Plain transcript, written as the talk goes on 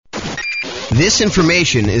This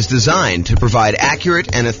information is designed to provide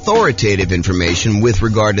accurate and authoritative information with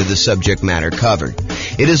regard to the subject matter covered.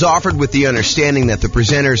 It is offered with the understanding that the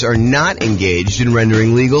presenters are not engaged in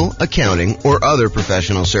rendering legal, accounting, or other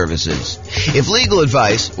professional services. If legal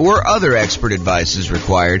advice or other expert advice is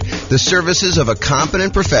required, the services of a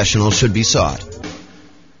competent professional should be sought.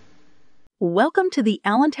 Welcome to the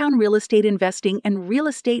Allentown Real Estate Investing and Real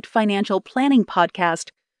Estate Financial Planning Podcast.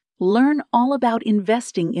 Learn all about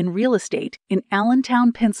investing in real estate in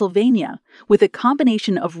Allentown, Pennsylvania, with a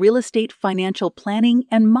combination of real estate financial planning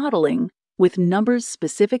and modeling with numbers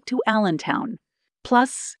specific to Allentown,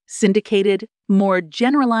 plus syndicated, more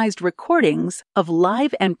generalized recordings of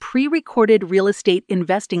live and pre-recorded real estate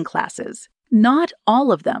investing classes, not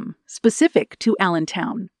all of them specific to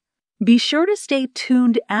Allentown. Be sure to stay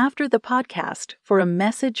tuned after the podcast for a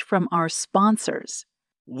message from our sponsors.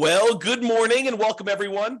 Well, good morning and welcome,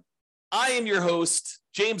 everyone. I am your host,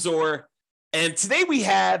 James Orr, and today we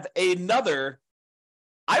have another,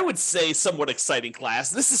 I would say, somewhat exciting class.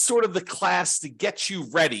 This is sort of the class to get you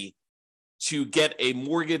ready to get a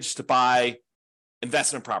mortgage to buy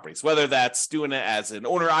investment properties, whether that's doing it as an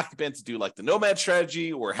owner-occupant to do like the nomad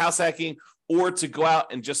strategy or house hacking, or to go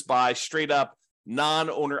out and just buy straight up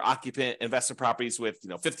non-owner occupant investment properties with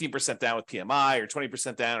 15% down with PMI, or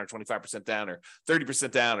 20% down, or 25% down, or 30%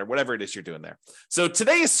 down, or whatever it is you're doing there. So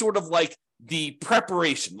today is sort of like the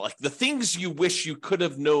preparation, like the things you wish you could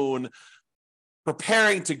have known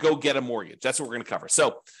preparing to go get a mortgage. That's what we're going to cover.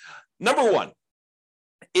 So number one,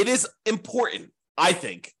 it is important, I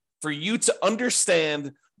think, for you to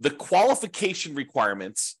understand the qualification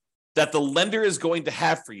requirements that the lender is going to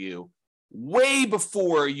have for you way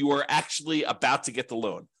before you are actually about to get the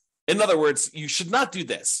loan. In other words, you should not do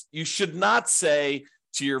this. You should not say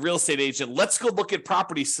to your real estate agent, let's go look at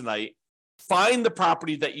properties tonight, find the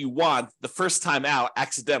property that you want the first time out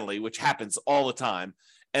accidentally, which happens all the time,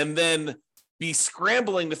 and then be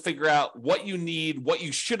scrambling to figure out what you need, what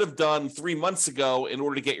you should have done 3 months ago in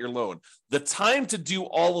order to get your loan. The time to do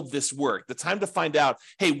all of this work, the time to find out,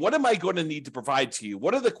 hey, what am I going to need to provide to you?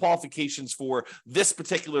 What are the qualifications for this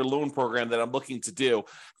particular loan program that I'm looking to do?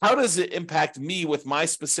 How does it impact me with my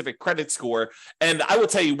specific credit score? And I will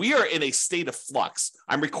tell you, we are in a state of flux.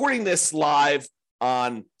 I'm recording this live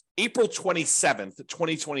on April 27th,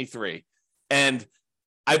 2023. And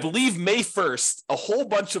I believe May 1st, a whole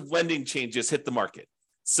bunch of lending changes hit the market.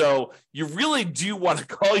 So you really do want to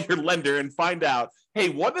call your lender and find out, hey,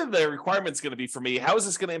 what are the requirements going to be for me? How is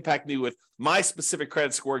this going to impact me with my specific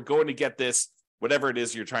credit score going to get this, whatever it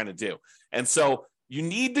is you're trying to do? And so you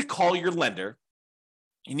need to call your lender.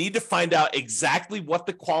 You need to find out exactly what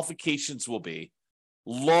the qualifications will be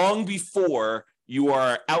long before you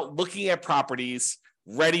are out looking at properties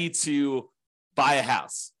ready to buy a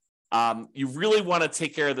house. You really want to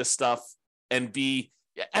take care of this stuff and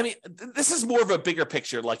this is more of a bigger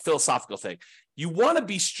picture, like philosophical thing. You want to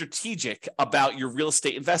be strategic about your real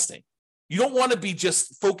estate investing. You don't want to be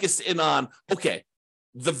just focused in on, okay,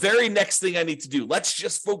 the very next thing I need to do, let's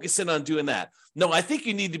just focus in on doing that. No, I think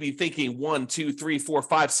you need to be thinking 1, 2, 3, 4,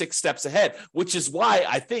 5, 6 steps ahead, which is why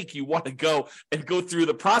I think you want to go through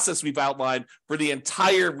the process we've outlined for the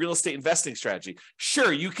entire real estate investing strategy.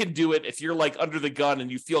 Sure, you can do it if you're like under the gun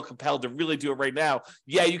and you feel compelled to really do it right now.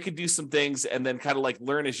 Yeah, you can do some things and then kind of like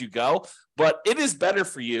learn as you go. But it is better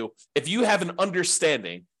for you if you have an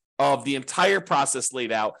understanding of the entire process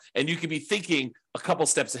laid out and you can be thinking a couple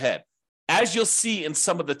steps ahead. As you'll see in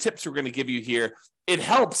some of the tips we're going to give you here, it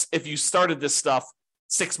helps if you started this stuff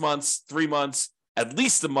 6 months, 3 months, at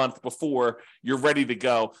least a month before you're ready to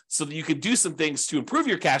go, so that you can do some things to improve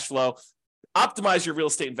your cash flow, optimize your real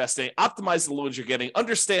estate investing, optimize the loans you're getting,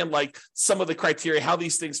 understand like some of the criteria, how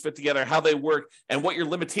these things fit together, how they work, and what your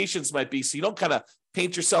limitations might be, so you don't kind of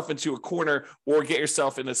paint yourself into a corner or get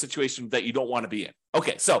yourself in a situation that you don't want to be in.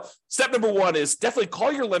 Okay, so step number one is definitely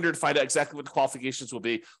call your lender to find out exactly what the qualifications will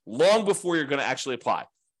be long before you're going to actually apply.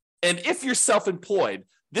 And if you're self-employed,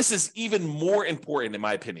 this is even more important, in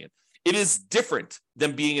my opinion. It is different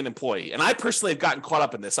than being an employee. And I personally have gotten caught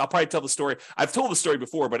up in this. I'll probably tell the story. I've told the story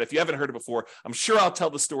before, but if you haven't heard it before, I'm sure I'll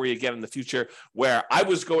tell the story again in the future, where I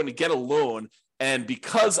was going to get a loan. And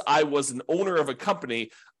because I was an owner of a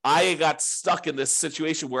company, I got stuck in this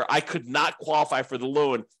situation where I could not qualify for the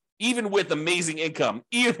loan, even with amazing income,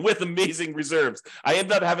 even with amazing reserves. I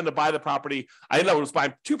ended up having to buy the property. I ended up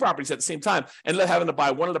buying 2 properties at the same time. I ended up having to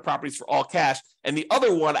buy one of the properties for all cash. And the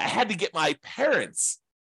other one, I had to get my parents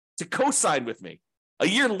to co-sign with me. A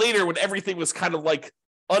year later, when everything was kind of like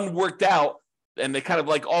unworked out and they kind of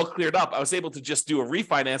like all cleared up, I was able to just do a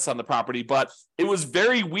refinance on the property. But it was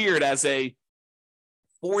very weird as a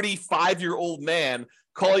 45-year-old man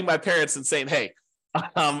calling my parents and saying, hey,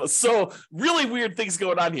 so really weird things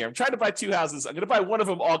going on here. I'm trying to buy 2 houses. I'm going to buy one of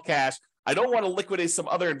them all cash. I don't want to liquidate some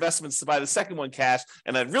other investments to buy the second one cash,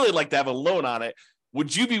 and I'd really like to have a loan on it.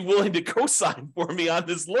 Would you be willing to co-sign for me on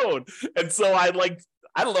this loan? And so I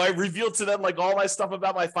revealed to them like all my stuff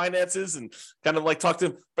about my finances and kind of like talk to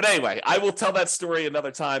them. But anyway, I will tell that story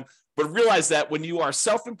another time. But realize that when you are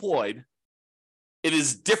self-employed, it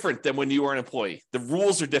is different than when you are an employee. The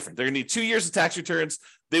rules are different. They're going to need 2 years of tax returns.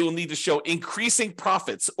 They will need to show increasing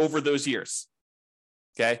profits over those years.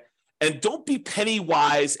 Okay. And don't be penny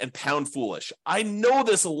wise and pound foolish. I know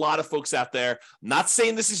there's a lot of folks out there, I'm not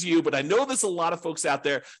saying this is you, but I know there's a lot of folks out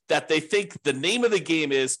there that they think the name of the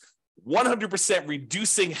game is 100%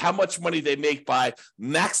 reducing how much money they make by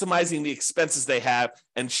maximizing the expenses they have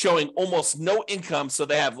and showing almost no income, so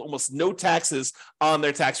they have almost no taxes on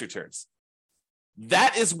their tax returns.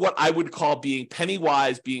 That is what I would call being penny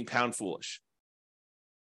wise, being pound foolish.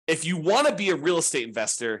 If you want to be a real estate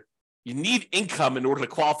investor, you need income in order to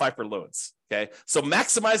qualify for loans, okay? So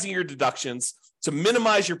maximizing your deductions to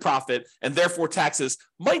minimize your profit and therefore taxes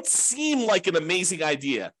might seem like an amazing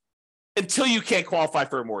idea until you can't qualify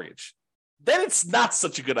for a mortgage. Then it's not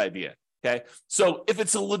such a good idea, okay? So if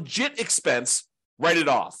it's a legit expense, write it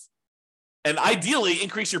off. And ideally,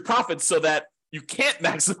 increase your profits so that you can't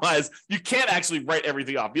maximize, you can't actually write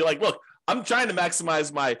everything off. Be like, look, I'm trying to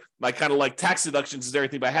maximize my kind of like tax deductions and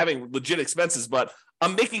everything by having legit expenses, but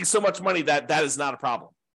I'm making so much money that that is not a problem.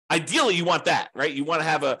 Ideally, you want that, right? You want to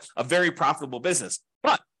have a very profitable business,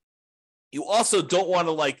 but you also don't want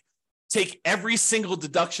to like take every single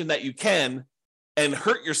deduction that you can and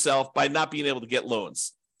hurt yourself by not being able to get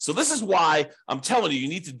loans. So this is why I'm telling you, you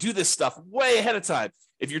need to do this stuff way ahead of time.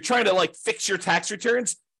 If you're trying to like fix your tax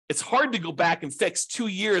returns, it's hard to go back and fix 2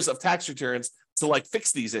 years of tax returns to like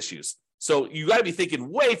fix these issues. So you got to be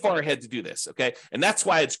thinking way far ahead to do this, okay? And that's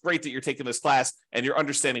why it's great that you're taking this class and you're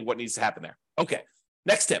understanding what needs to happen there. Okay,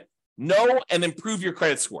 next tip, know and improve your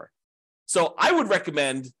credit score. So I would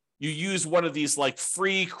recommend you use one of these like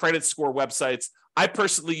free credit score websites. I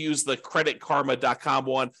personally use the creditkarma.com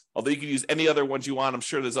one, although you can use any other ones you want. I'm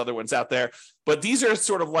sure there's other ones out there. But these are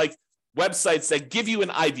sort of like websites that give you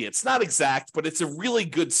an idea. It's not exact, but it's a really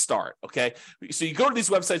good start, okay? So you go to these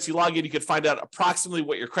websites, you log in, you can find out approximately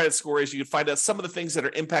what your credit score is. You can find out some of the things that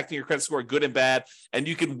are impacting your credit score, good and bad, and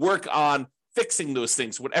you can work on fixing those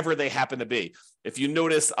things, whatever they happen to be. If you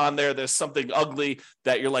notice on there's something ugly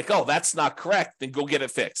that you're like, oh, that's not correct, then go get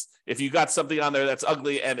it fixed. If you got something on there that's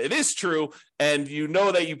ugly and it is true, and you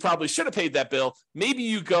know that you probably should have paid that bill, maybe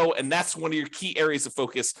you go and that's one of your key areas of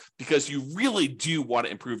focus because you really do want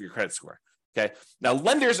to improve your credit score. Okay. Now,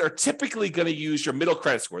 lenders are typically going to use your middle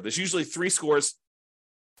credit score. There's usually 3 scores.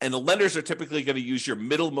 And the lenders are typically going to use your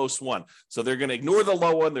middlemost one. So they're going to ignore the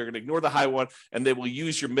low one, they're going to ignore the high one, and they will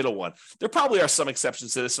use your middle one. There probably are some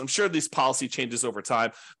exceptions to this. I'm sure these policy changes over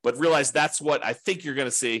time, but realize that's what I think you're going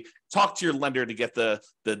to see. Talk to your lender to get the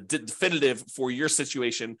definitive for your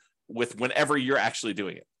situation with whenever you're actually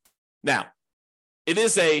doing it. Now, it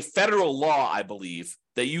is a federal law, I believe,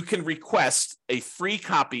 that you can request a free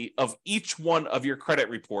copy of each one of your credit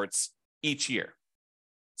reports each year.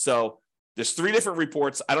 So there's 3 different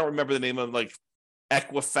reports. I don't remember the name of them, like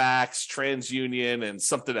Equifax, TransUnion, and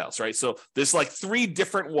something else, right? So there's like 3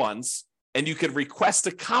 different ones, and you can request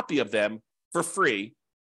a copy of them for free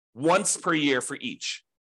once per year for each.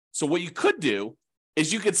 So what you could do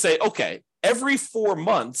is you could say, okay, every 4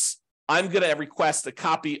 months, I'm going to request a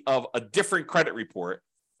copy of a different credit report,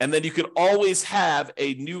 and then you could always have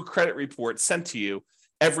a new credit report sent to you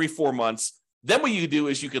every 4 months. Then what you do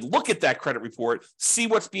is you could look at that credit report, see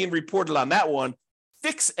what's being reported on that one,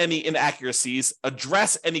 fix any inaccuracies,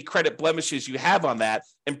 address any credit blemishes you have on that,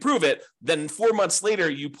 improve it. Then 4 months later,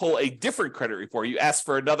 you pull a different credit report. You ask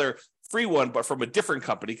for another free one, but from a different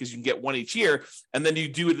company because you can get one each year. And then you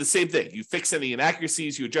do the same thing. You fix any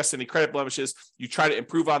inaccuracies, you address any credit blemishes, you try to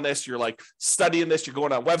improve on this. You're like studying this, you're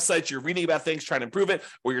going on websites, you're reading about things, trying to improve it,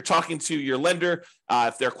 or you're talking to your lender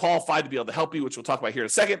if they're qualified to be able to help you, which we'll talk about here in a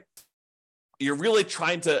second. You're really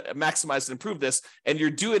trying to maximize and improve this, and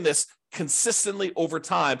you're doing this consistently over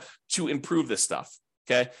time to improve this stuff,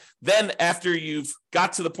 okay? Then after you've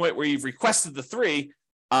got to the point where you've requested the 3,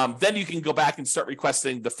 then you can go back and start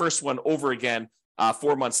requesting the first one over again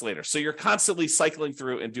 4 months later. So you're constantly cycling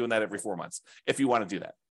through and doing that every 4 months if you want to do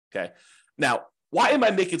that, okay? Now, why am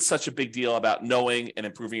I making such a big deal about knowing and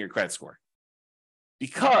improving your credit score?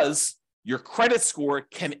 Because your credit score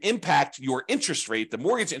can impact your interest rate, the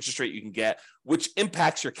mortgage interest rate you can get, which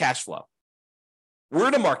impacts your cash flow. We're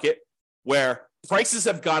in a market where prices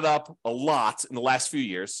have gone up a lot in the last few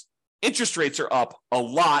years. Interest rates are up a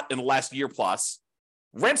lot in the last year plus.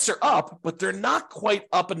 Rents are up, but they're not quite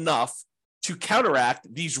up enough to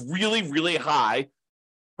counteract these really, really high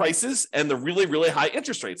prices and the really, really high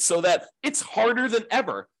interest rates, so that it's harder than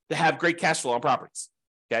ever to have great cash flow on properties.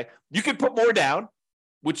 Okay. You can put more down,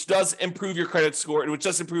 which does improve your credit score, and which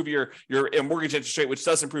does improve your mortgage interest rate, which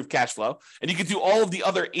does improve cash flow. And you can do all of the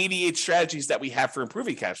other 88 strategies that we have for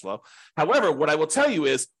improving cash flow. However, what I will tell you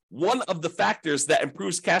is one of the factors that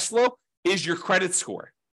improves cash flow is your credit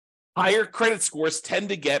score. Higher credit scores tend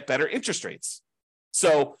to get better interest rates.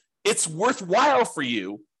 So it's worthwhile for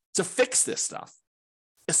you to fix this stuff,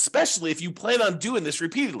 especially if you plan on doing this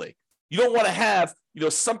repeatedly. You don't want to have,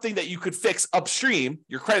 something that you could fix upstream,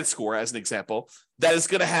 your credit score, as an example, that is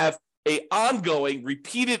going to have an ongoing,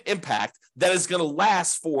 repeated impact that is going to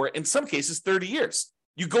last for, in some cases, 30 years.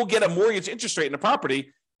 You go get a mortgage interest rate in a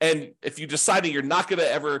property, and if you decide you're not going to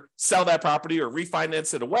ever sell that property or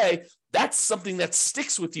refinance it away, that's something that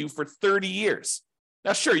sticks with you for 30 years.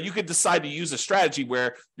 Now, sure, you could decide to use a strategy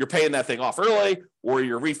where you're paying that thing off early, or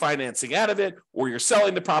you're refinancing out of it, or you're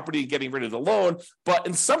selling the property and getting rid of the loan. But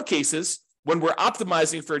in some cases, when we're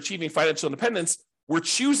optimizing for achieving financial independence, we're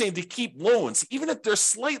choosing to keep loans, even if they're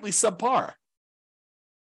slightly subpar.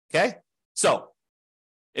 Okay? So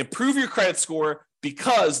improve your credit score,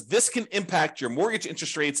 because this can impact your mortgage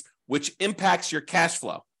interest rates, which impacts your cash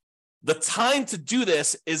flow. The time to do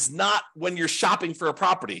this is not when you're shopping for a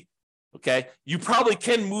property. Okay, you probably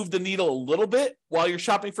can move the needle a little bit while you're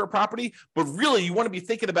shopping for a property, but really you want to be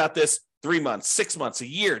thinking about this 3 months, 6 months, a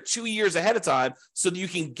year, 2 years ahead of time, so that you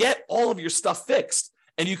can get all of your stuff fixed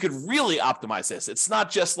and you could really optimize this. It's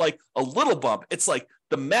not just like a little bump, it's like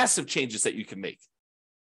the massive changes that you can make.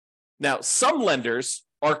 Now, some lenders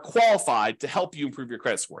are qualified to help you improve your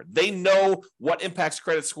credit score. They know what impacts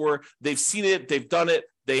credit score. They've seen it, they've done it.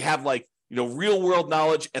 They have real world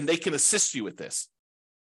knowledge, and they can assist you with this.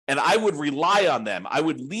 And I would rely on them. I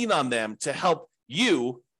would lean on them to help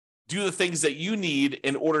you do the things that you need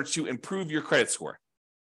in order to improve your credit score.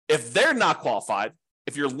 If they're not qualified,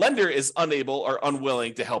 if your lender is unable or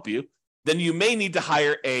unwilling to help you, then you may need to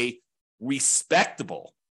hire a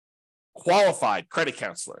respectable, qualified credit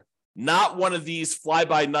counselor, not one of these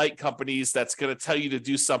fly-by-night companies that's going to tell you to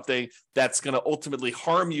do something that's going to ultimately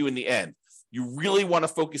harm you in the end. You really want to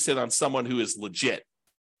focus in on someone who is legit.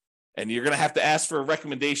 And you're going to have to ask for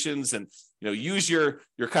recommendations and use your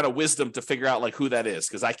kind of wisdom to figure out who that is,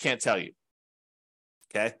 because I can't tell you.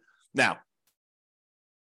 Okay? Now,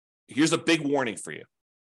 here's a big warning for you.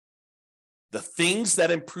 The things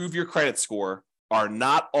that improve your credit score are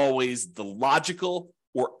not always the logical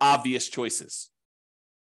or obvious choices.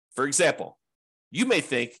 For example, you may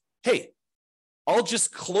think, hey, I'll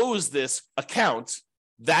just close this account.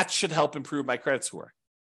 That should help improve my credit score.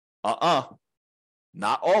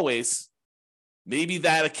 Not always. Maybe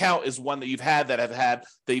that account is one that you've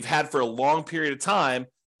had for a long period of time,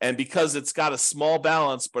 and because it's got a small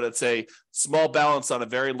balance, but it's a small balance on a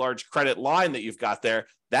very large credit line that you've got there,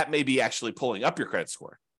 that may be actually pulling up your credit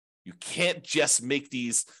score. You can't just make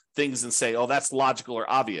these things and say, oh, that's logical or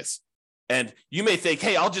obvious. And you may think,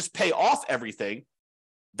 hey, I'll just pay off everything.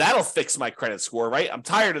 That'll fix my credit score, right? I'm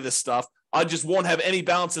tired of this stuff. I just won't have any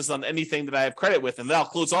balances on anything that I have credit with, and then I'll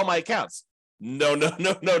close all my accounts. No.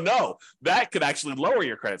 That could actually lower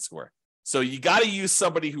your credit score. So you got to use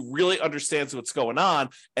somebody who really understands what's going on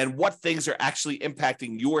and what things are actually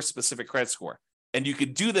impacting your specific credit score. And you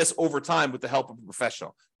could do this over time with the help of a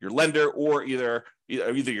professional, your lender, or either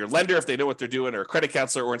your lender if they know what they're doing, or a credit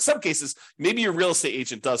counselor, or in some cases, maybe your real estate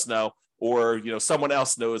agent does know, or someone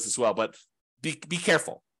else knows as well. But be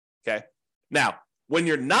careful. Okay. Now, when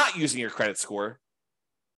you're not using your credit score,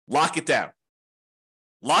 lock it down.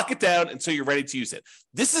 Lock it down until you're ready to use it.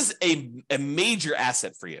 This is a major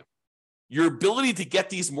asset for you. Your ability to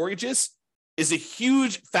get these mortgages is a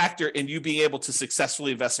huge factor in you being able to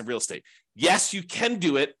successfully invest in real estate. Yes, you can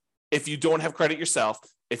do it if you don't have credit yourself,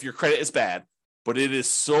 if your credit is bad, but it is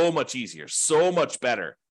so much easier, so much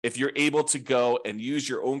better if you're able to go and use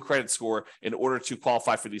your own credit score in order to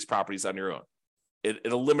qualify for these properties on your own. It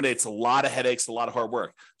eliminates a lot of headaches, a lot of hard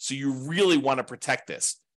work. So you really want to protect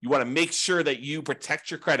this. You want to make sure that you protect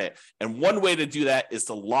your credit. And one way to do that is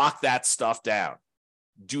to lock that stuff down.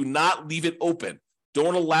 Do not leave it open.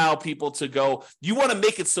 Don't allow people to go. You want to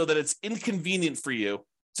make it so that it's inconvenient for you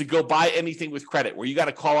to go buy anything with credit, where you got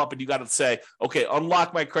to call up and you got to say, okay,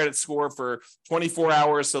 unlock my credit score for 24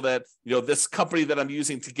 hours so that, this company that I'm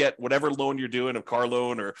using to get whatever loan you're doing, a car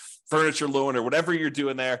loan or furniture loan or whatever you're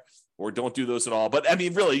doing there, or don't do those at all. But I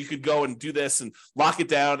mean, really, you could go and do this and lock it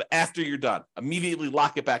down after you're done. Immediately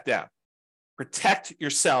lock it back down. Protect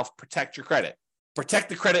yourself, protect your credit. Protect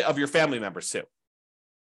the credit of your family members too.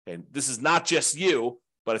 And this is not just you,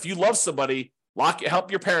 But if you love somebody,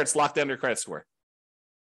 help your parents lock down their credit score,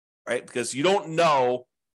 right? Because you don't know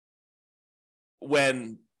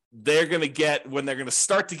when they're going to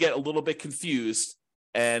start to get a little bit confused,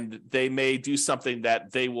 and they may do something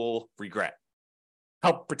that they will regret.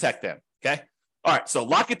 Help protect them, okay? All right, so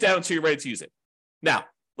lock it down until you're ready to use it. Now,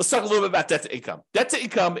 let's talk a little bit about debt to income. Debt to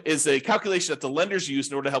income is a calculation that the lenders use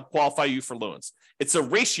in order to help qualify you for loans. It's a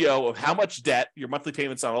ratio of how much debt, your monthly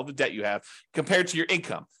payments on all the debt you have, compared to your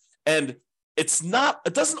income. And it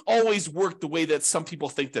doesn't always work the way that some people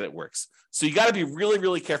think that it works. So you got to be really,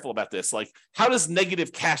 really careful about this. Like, how does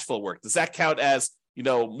negative cash flow work? Does that count as,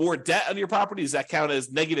 more debt on your property? Does that count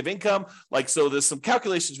as negative income? So there's some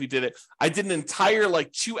calculations we did it. I did an entire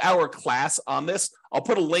 2-hour class on this. I'll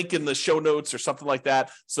put a link in the show notes or something like that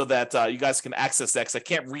so that you guys can access that, because I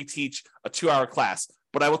can't reteach a 2-hour class.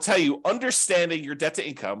 But I will tell you, understanding your debt to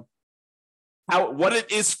income, what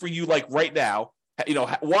it is for you right now,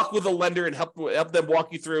 walk with a lender and help them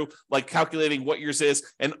walk you through calculating what yours is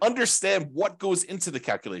and understand what goes into the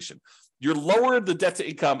calculation. Your lower the debt to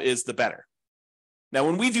income is, the better. Now,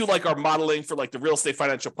 when we do our modeling for the real estate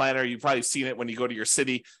financial planner, you've probably seen it when you go to your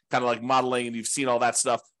city, kind of modeling, and you've seen all that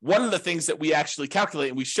stuff. One of the things that we actually calculate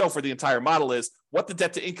and we show for the entire model is what the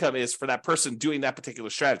debt to income is for that person doing that particular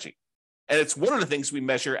strategy. And it's one of the things we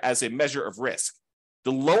measure as a measure of risk.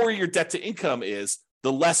 The lower your debt to income is,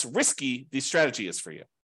 the less risky the strategy is for you.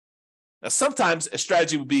 Now, sometimes a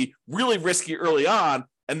strategy would be really risky early on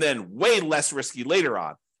and then way less risky later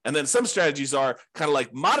on. And then some strategies are kind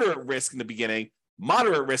of moderate risk in the beginning,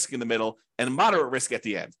 moderate risk in the middle, and moderate risk at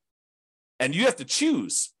the end. And you have to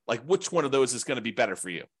choose which one of those is going to be better for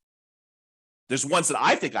you. There's ones that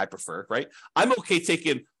I think I prefer, right? I'm okay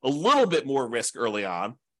taking a little bit more risk early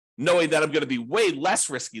on, knowing that I'm going to be way less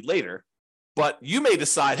risky later. But you may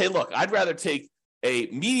decide, hey, look, I'd rather take a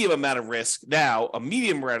medium amount of risk now, a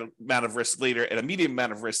medium amount of risk later, and a medium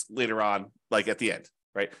amount of risk later on, at the end,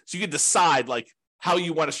 right? So you can decide how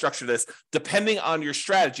you want to structure this depending on your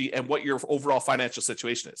strategy and what your overall financial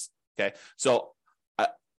situation is, okay? So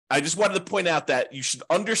I just wanted to point out that you should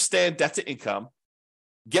understand debt to income,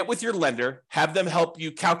 get with your lender, have them help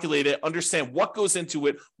you calculate it, understand what goes into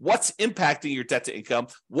it, what's impacting your debt to income,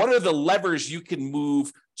 what are the levers you can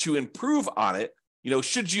move to improve on it.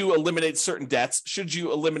 Should you eliminate certain debts? Should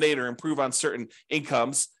you eliminate or improve on certain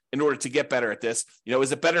incomes in order to get better at this?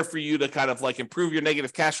 Is it better for you to kind of improve your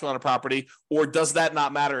negative cash flow on a property, or does that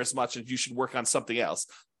not matter as much and you should work on something else?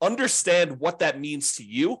 Understand what that means to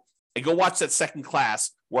you and go watch that second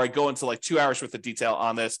class where I go into 2 hours worth of detail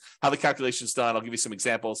on this, how the calculation is done. I'll give you some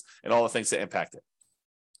examples and all the things that impact it.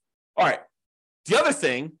 All right. The other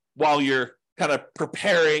thing, while you're kind of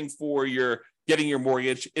preparing for getting your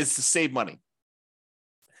mortgage, is to save money.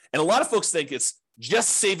 And a lot of folks think it's just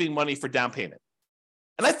saving money for down payment.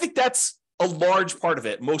 And I think that's a large part of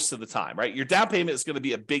it most of the time, right? Your down payment is going to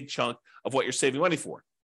be a big chunk of what you're saving money for.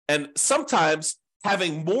 And sometimes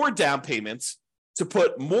having more down payments to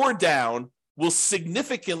put more down will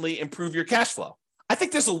significantly improve your cash flow. I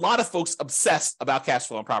think there's a lot of folks obsessed about cash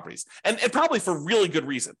flow on properties, and probably for really good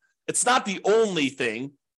reason. It's not the only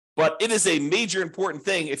thing, but it is a major important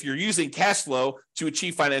thing if you're using cash flow to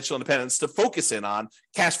achieve financial independence, to focus in on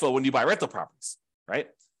cash flow when you buy rental properties, right?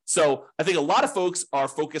 So I think a lot of folks are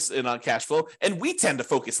focused in on cash flow, and we tend to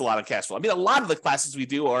focus a lot on cash flow. I mean, a lot of the classes we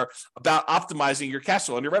do are about optimizing your cash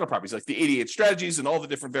flow on your rental properties, like the 88 strategies and all the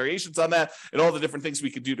different variations on that and all the different things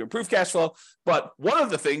we could do to improve cash flow. But one of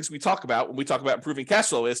the things we talk about when we talk about improving cash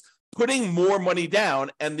flow is putting more money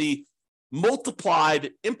down and the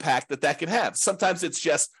multiplied impact that can have. Sometimes it's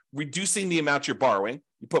just reducing the amount you're borrowing.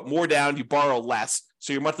 You put more down, you borrow less,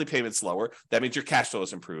 so your monthly payment's lower. That means your cash flow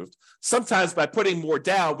is improved. Sometimes by putting more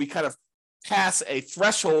down, we kind of pass a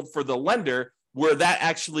threshold for the lender where that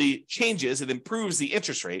actually changes. It improves the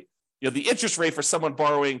interest rate. The interest rate for someone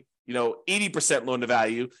borrowing, 80% loan to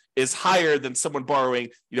value is higher than someone borrowing,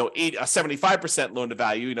 a 75% loan to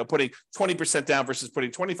value, putting 20% down versus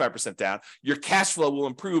putting 25% down. Your cash flow will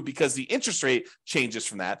improve because the interest rate changes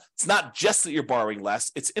from that. It's not just that you're borrowing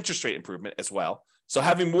less, it's interest rate improvement as well. So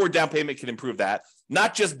having more down payment can improve that.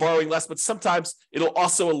 Not just borrowing less, but sometimes it'll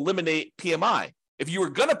also eliminate PMI. If you were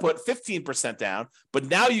going to put 15% down, but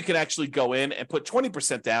now you can actually go in and put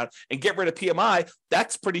 20% down and get rid of PMI,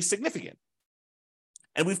 that's pretty significant.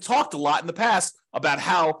 And we've talked a lot in the past about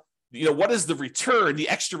how, what is the return, the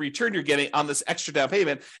extra return you're getting on this extra down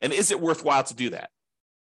payment, and is it worthwhile to do that?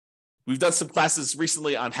 We've done some classes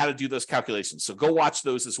recently on how to do those calculations, so go watch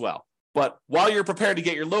those as well. But while you're preparing to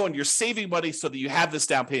get your loan, you're saving money so that you have this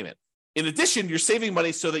down payment. In addition, you're saving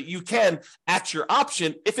money so that you can, at your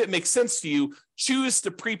option, if it makes sense to you, choose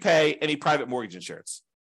to prepay any private mortgage insurance.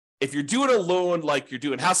 if you're doing a loan like you're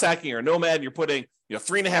doing house hacking or a nomad, and you're putting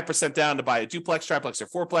 3.5% down to buy a duplex, triplex, or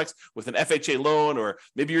fourplex with an FHA loan, or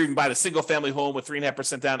maybe you're even buying a single family home with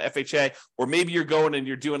 3.5% down FHA, or maybe you're going and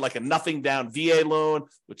you're doing like a nothing down VA loan,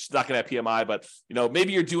 which is not going to have PMI, but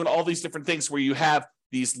maybe you're doing all these different things where you have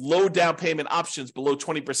these low down payment options below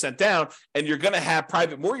 20% down, and you're going to have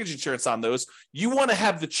private mortgage insurance on those. You want to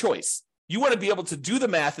have the choice. You want to be able to do the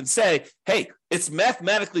math and say, hey, it's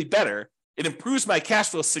mathematically better. It improves my cash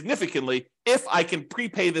flow significantly if I can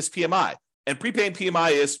prepay this PMI. And prepaying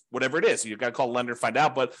PMI is whatever it is. You've got to call a lender to find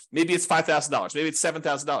out, but maybe it's $5,000, maybe it's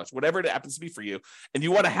 $7,000, whatever it happens to be for you. And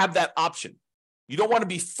you want to have that option. You don't want to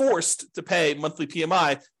be forced to pay monthly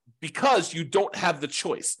PMI because you don't have the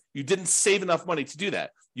choice. You didn't save enough money to do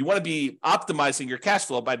that. You want to be optimizing your cash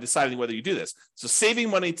flow by deciding whether you do this. So saving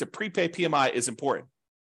money to prepay PMI is important.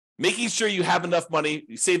 Making sure you have enough money,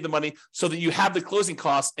 you save the money so that you have the closing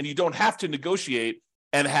costs and you don't have to negotiate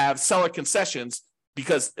and have seller concessions,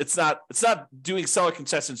 because it's not doing seller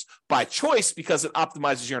concessions by choice because it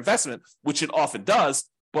optimizes your investment, which it often does,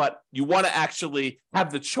 but you want to actually have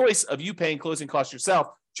the choice of you paying closing costs yourself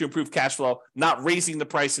to improve cash flow, not raising the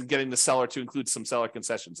price and getting the seller to include some seller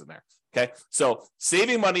concessions in there. Okay, so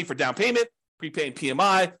saving money for down payment, prepaying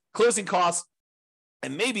PMI, closing costs,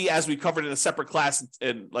 and maybe, as we covered in a separate class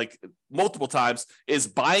and like multiple times, is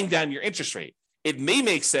buying down your interest rate. It may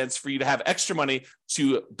make sense for you to have extra money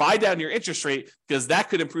to buy down your interest rate because that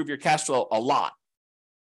could improve your cash flow a lot.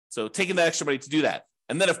 So taking that extra money to do that.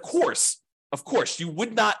 And then, of course, you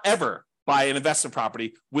would not ever buy an investment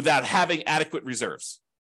property without having adequate reserves.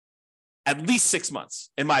 At least 6 months,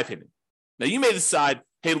 in my opinion. Now, you may decide,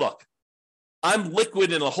 hey, look, I'm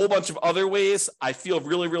liquid in a whole bunch of other ways. I feel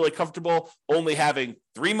really, really comfortable only having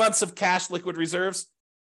 3 months of cash liquid reserves.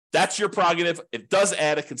 That's your prerogative. It does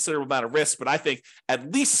add a considerable amount of risk, but I think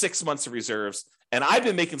at least 6 months of reserves. And I've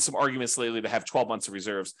been making some arguments lately to have 12 months of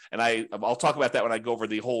reserves. And I'll talk about that when I go over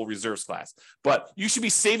the whole reserves class. But you should be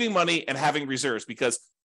saving money and having reserves because,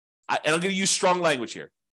 and I'm going to use strong language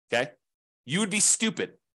here, okay? You would be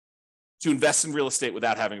stupid to invest in real estate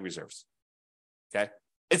without having reserves, okay?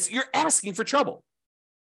 You're asking for trouble.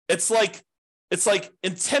 It's like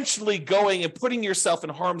intentionally going and putting yourself in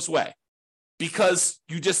harm's way because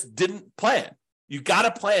you just didn't plan. You got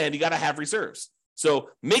to plan. You got to have reserves. So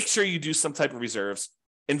make sure you do some type of reserves,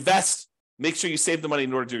 invest, make sure you save the money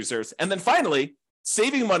in order to do reserves. And then finally,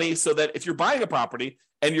 saving money so that if you're buying a property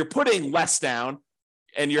and you're putting less down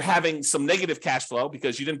and you're having some negative cash flow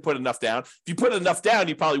because you didn't put enough down. If you put enough down,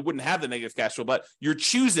 you probably wouldn't have the negative cash flow, but you're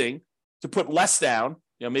choosing to put less down.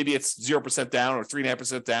 Maybe it's 0% down or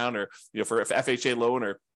 3.5% down, or for FHA loan,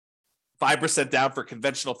 or 5% down for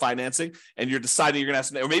conventional financing, and you're deciding you're going to have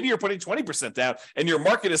some, or maybe you're putting 20% down, and your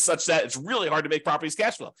market is such that it's really hard to make properties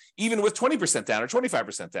cash flow, even with 20% down or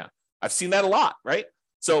 25% down. I've seen that a lot, right?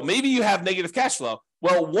 So maybe you have negative cash flow.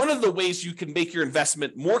 Well, one of the ways you can make your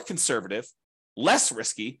investment more conservative, less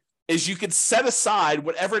risky, is you can set aside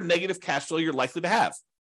whatever negative cash flow you're likely to have,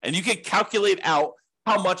 and you can calculate out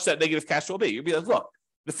how much that negative cash flow will be. You'll be like, look,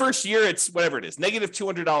 the first year, it's whatever it is, negative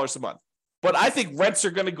 $200 a month. But I think rents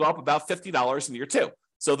are going to go up about $50 in year two.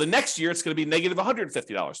 So the next year, it's going to be negative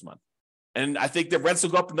 $150 a month. And I think that rents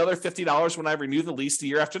will go up another $50 when I renew the lease the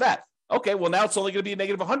year after that. Okay, well, now it's only going to be a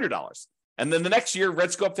negative $100. And then the next year,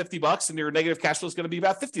 rents go up $50 and your negative cash flow is going to be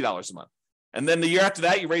about $50 a month. And then the year after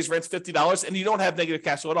that, you raise rents $50 and you don't have negative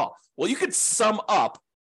cash flow at all. Well, you could sum up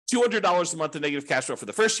 $200 a month in negative cash flow for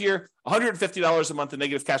the first year, $150 a month in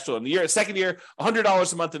negative cash flow in the second year,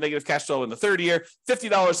 $100 a month in negative cash flow in the third year,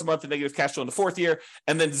 $50 a month in negative cash flow in the fourth year,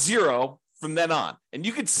 and then zero from then on. And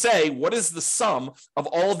you could say, what is the sum of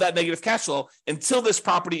all of that negative cash flow until this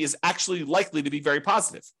property is actually likely to be very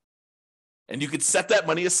positive? And you could set that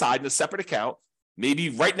money aside in a separate account, maybe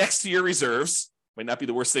right next to your reserves, might not be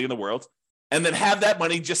the worst thing in the world, and then have that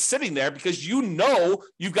money just sitting there because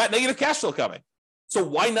you've got negative cash flow coming. So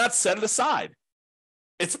why not set it aside?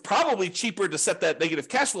 It's probably cheaper to set that negative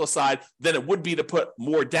cash flow aside than it would be to put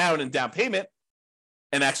more down in down payment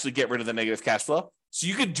and actually get rid of the negative cash flow. So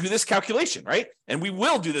you could do this calculation, right? And we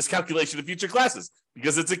will do this calculation in future classes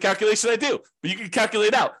because it's a calculation I do. But you can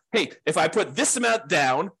calculate out, hey, if I put this amount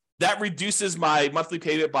down, that reduces my monthly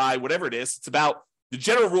payment by whatever it is. It's about, the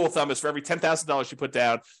general rule of thumb is for every $10,000 you put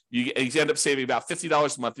down, you end up saving about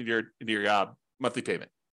 $50 a month in your monthly payment.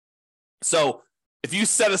 So if you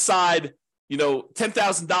set aside,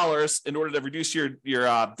 $10,000 in order to reduce your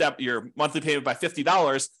monthly payment by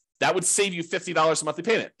 $50, that would save you $50 a monthly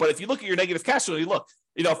payment. But if you look at your negative cash flow,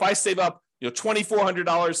 if I save up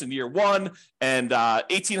 $2,400 in year one, and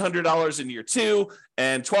 $1,800 in year two,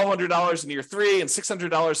 and $1,200 in year three, and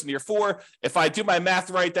 $600 in year four. If I do my math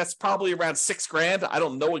right, that's probably around $6,000. I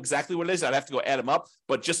don't know exactly what it is. I'd have to go add them up,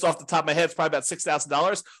 but just off the top of my head, it's probably about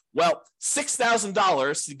 $6,000. Well,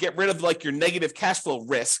 $6,000 to get rid of like your negative cash flow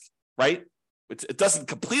risk, right? It doesn't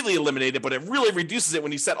completely eliminate it, but it really reduces it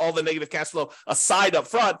when you set all the negative cash flow aside up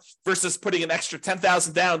front versus putting an extra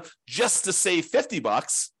 $10,000 down just to save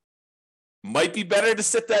 $50. Might be better to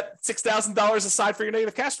set that $6,000 aside for your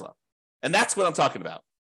negative cash flow. And that's what I'm talking about.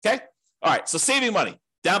 Okay. All right. So saving money,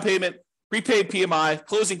 down payment, prepaid PMI,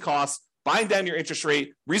 closing costs, buying down your interest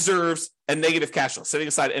rate, reserves, and negative cash flow, setting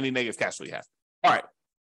aside any negative cash flow you have. All right.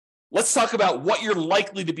 Let's talk about what you're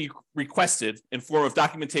likely to be requested in form of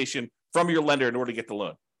documentation from your lender in order to get the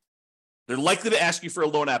loan. They're likely to ask you for a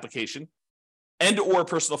loan application and or a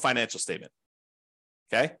personal financial statement.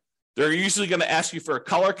 Okay. They're usually going to ask you for a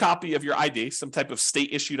color copy of your ID, some type of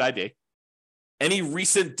state-issued ID, any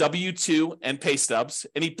recent W-2 and pay stubs,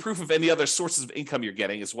 any proof of any other sources of income you're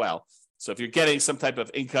getting as well. So if you're getting some type of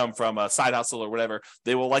income from a side hustle or whatever,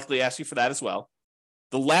 they will likely ask you for that as well.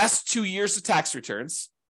 The last 2 years of tax returns.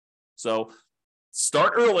 So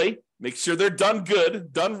start early, make sure they're done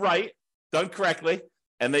good, done right, done correctly,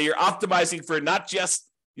 and that you're optimizing for not just,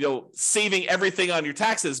 saving everything on your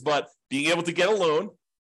taxes, but being able to get a loan.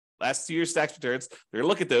 Last 2 years tax returns, they're going to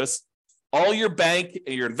look at those. All your bank,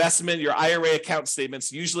 your investment, your IRA account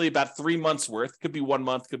statements, usually about 3 months worth. Could be 1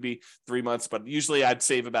 month, could be 3 months, but usually I'd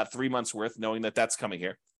save about 3 months worth, knowing that that's coming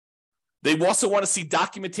here. They also want to see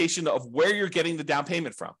documentation of where you're getting the down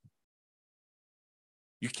payment from.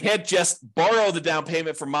 You can't just borrow the down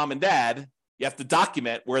payment from mom and dad. You have to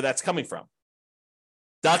document where that's coming from.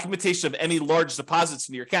 Documentation of any large deposits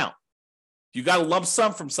in your account. If you got a lump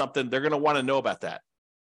sum from something, they're going to want to know about that.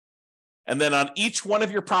 And then on each one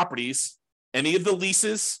of your properties, any of the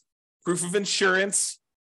leases, proof of insurance,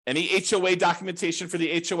 any HOA documentation for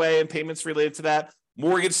the HOA and payments related to that,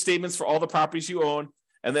 mortgage statements for all the properties you own.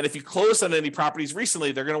 And then if you closed on any properties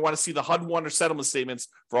recently, they're going to want to see the HUD-1 or settlement statements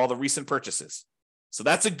for all the recent purchases. So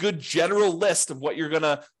that's a good general list of what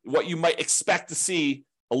you might expect to see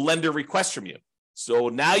a lender request from you. So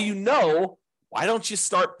now you know, why don't you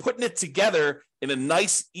start putting it together in a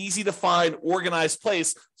nice, easy to find, organized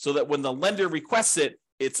place so that when the lender requests it,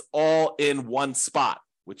 it's all in one spot,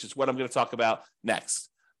 which is what I'm going to talk about next.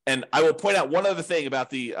 And I will point out one other thing about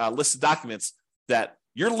the list of documents, that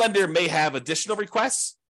your lender may have additional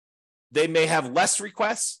requests. They may have less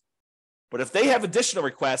requests, but if they have additional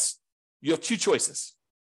requests, you have two choices.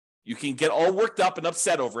 You can get all worked up and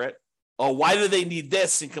upset over it. Oh, why do they need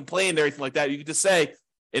this, and complain and everything like that. You can just say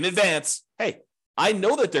in advance, hey, I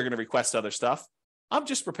know that they're going to request other stuff. I'm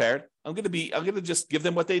just prepared. I'm going to just give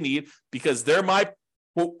them what they need because they're my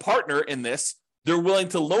partner in this. They're willing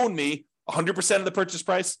to loan me 100% of the purchase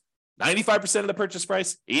price, 95% of the purchase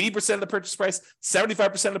price, 80% of the purchase price,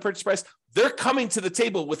 75% of the purchase price. They're coming to the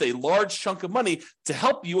table with a large chunk of money to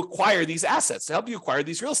help you acquire these assets, to help you acquire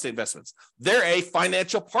these real estate investments. They're a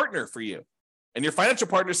financial partner for you. And your financial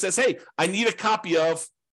partner says, hey, I need a copy of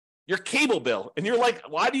your cable bill. And you're like,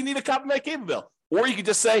 why do you need a copy of my cable bill? Or you could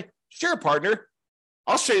just say, sure, partner,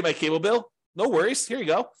 I'll show you my cable bill. No worries. Here you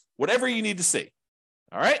go. Whatever you need to see.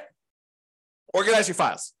 All right. Organize your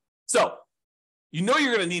files. So you know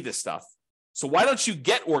you're going to need this stuff. So why don't you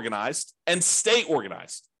get organized and stay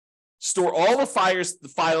organized? Store all the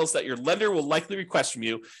files that your lender will likely request from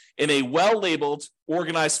you in a well-labeled,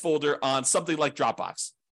 organized folder on something like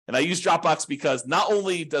Dropbox. And I use Dropbox because not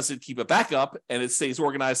only does it keep a backup and it stays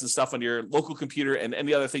organized and stuff on your local computer and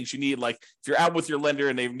any other things you need, like if you're out with your lender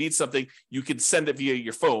and they need something, you can send it via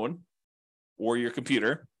your phone or your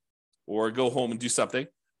computer or go home and do something.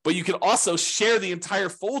 But you can also share the entire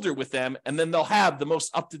folder with them, and then they'll have the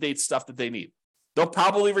most up-to-date stuff that they need. They'll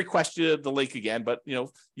probably request you the link again, but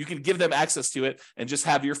you can give them access to it and just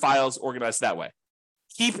have your files organized that way.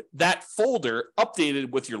 Keep that folder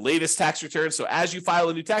updated with your latest tax return. So as you file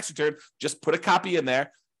a new tax return, just put a copy in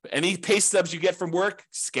there. Any pay stubs you get from work,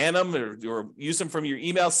 scan them or use them from your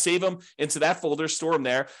email, save them into that folder, store them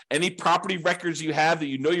there. Any property records you have that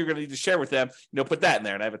you're going to need to share with them, put that in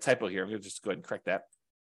there. And I have a typo here. I'm going to just go ahead and correct that.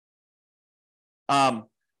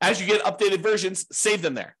 As you get updated versions, save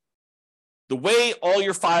them there. That way all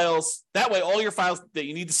your files that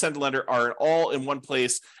you need to send to lender are all in one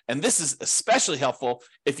place. And this is especially helpful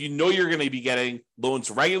if you know you're going to be getting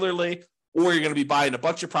loans regularly, or you're going to be buying a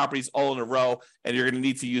bunch of properties all in a row, and you're going to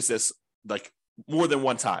need to use this like more than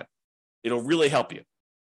one time. It'll really help you.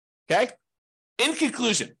 Okay? In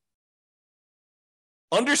conclusion,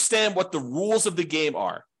 understand what the rules of the game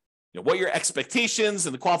are. what your expectations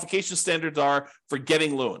and the qualification standards are for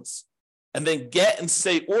getting loans. And then get and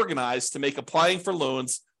stay organized to make applying for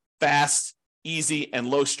loans fast, easy, and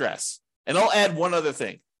low stress. And I'll add one other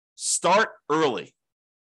thing. Start early.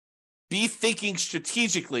 Be thinking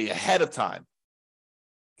strategically ahead of time.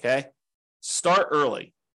 Okay? Start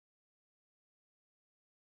early.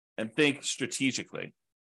 And think strategically.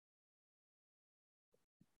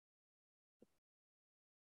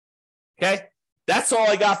 Okay? That's all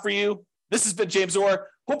I got for you. This has been James Orr.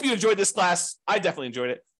 Hope you enjoyed this class. I definitely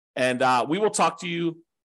enjoyed it. And we will talk to you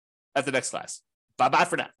at the next class. Bye-bye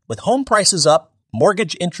for now. With home prices up,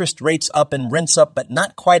 mortgage interest rates up, and rents up, but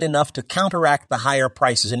not quite enough to counteract the higher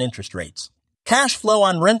prices and interest rates. Cash flow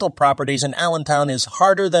on rental properties in Allentown is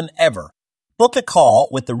harder than ever. Book a call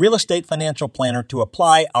with the Real Estate Financial Planner to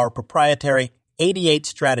apply our proprietary 88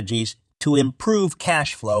 strategies to improve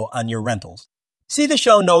cash flow on your rentals. See the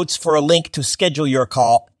show notes for a link to schedule your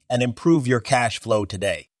call and improve your cash flow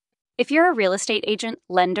today. If you're a real estate agent,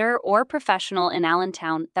 lender, or professional in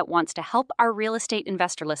Allentown that wants to help our real estate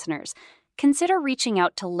investor listeners, consider reaching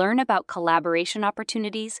out to learn about collaboration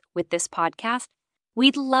opportunities with this podcast.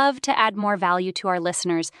 We'd love to add more value to our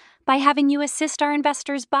listeners by having you assist our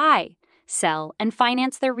investors buy, sell, and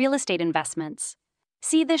finance their real estate investments.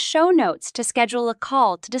 See the show notes to schedule a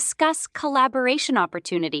call to discuss collaboration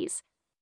opportunities.